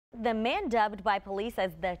The man dubbed by police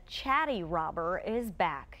as the Chatty robber is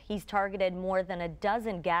back. He's targeted more than a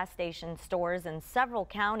dozen gas station stores in several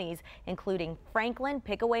counties, including Franklin,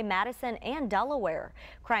 Pickaway, Madison, and Delaware.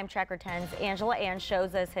 Crime Tracker 10's Angela Ann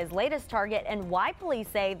shows us his latest target and why police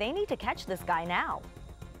say they need to catch this guy now.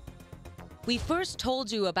 We first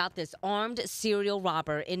told you about this armed serial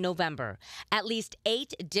robber in November. At least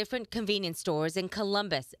 8 different convenience stores in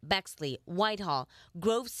Columbus, Bexley, Whitehall,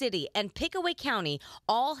 Grove City, and Pickaway County,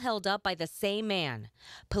 all held up by the same man.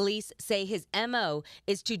 Police say his M.O.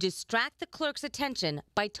 is to distract the clerk's attention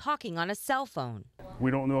by talking on a cell phone. We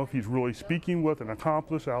don't know if he's really speaking with an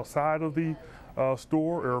accomplice outside of the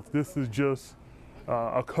store or if this is just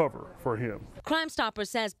a cover for him. Crime Stopper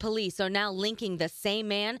says police are now linking the same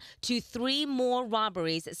man to 3 more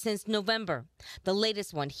robberies since November. The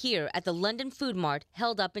latest one here at the London Food Mart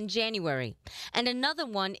held up in January, and another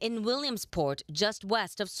one in Williamsport just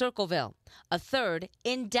west of Circleville, a third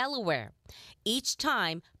in Delaware. Each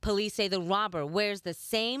time, police say the robber wears the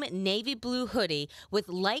same navy blue hoodie with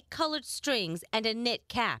light-colored strings and a knit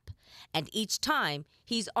cap, and each time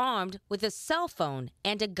he's armed with a cell phone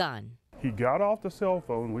and a gun. He got off the cell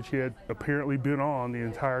phone, which he had apparently been on the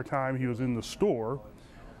entire time he was in the store,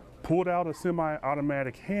 pulled out a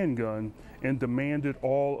semi-automatic handgun, and demanded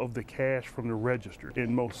all of the cash from the register.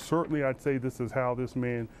 And most certainly, I'd say this is how this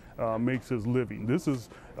man makes his living. This is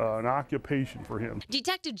an occupation for him.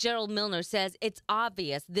 Detective Gerald Milner says it's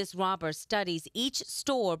obvious this robber studies each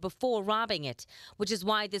store before robbing it, which is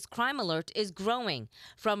why this crime alert is growing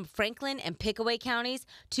from Franklin and Pickaway counties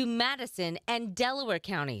to Madison and Delaware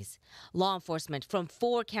counties. Law enforcement from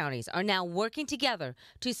 4 counties are now working together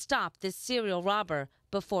to stop this serial robber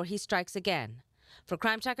before he strikes again. For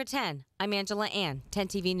Crime Tracker 10, I'm Angela Ann, 10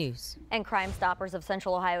 TV News. And Crime Stoppers of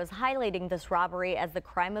Central Ohio is highlighting this robbery as the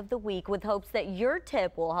crime of the week with hopes that your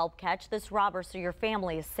tip will help catch this robber so your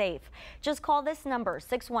family is safe. Just call this number,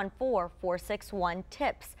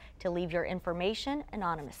 614-461-TIPS, to leave your information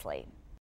anonymously.